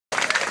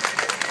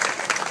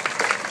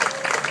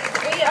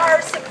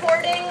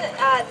supporting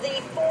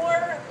the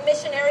 4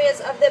 mission areas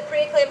of the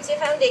Preeclampsia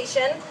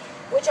Foundation,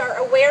 which are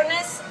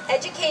awareness,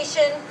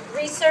 education,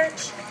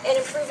 research, and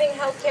improving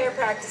healthcare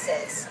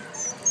practices.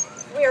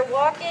 We are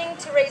walking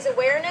to raise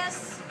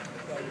awareness,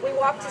 we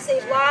walk to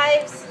save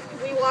lives,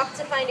 we walk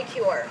to find a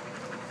cure.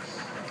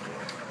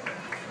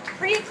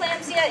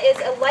 Preeclampsia is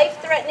a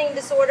life-threatening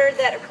disorder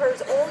that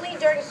occurs only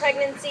during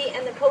pregnancy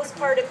and the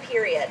postpartum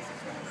period.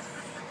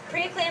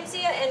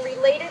 Preeclampsia and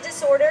related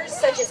disorders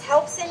such as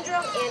HELLP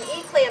syndrome and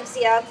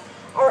eclampsia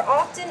are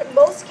often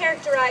most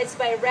characterized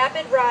by a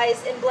rapid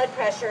rise in blood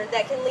pressure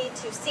that can lead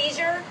to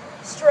seizure,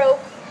 stroke,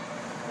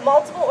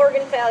 multiple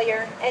organ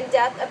failure, and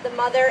death of the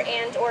mother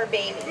and or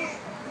baby.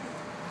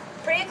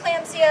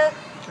 Preeclampsia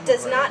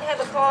does not have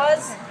a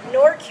cause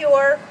nor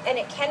cure, and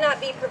it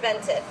cannot be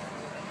prevented.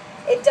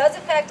 It does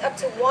affect up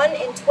to 1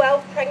 in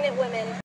 12 pregnant women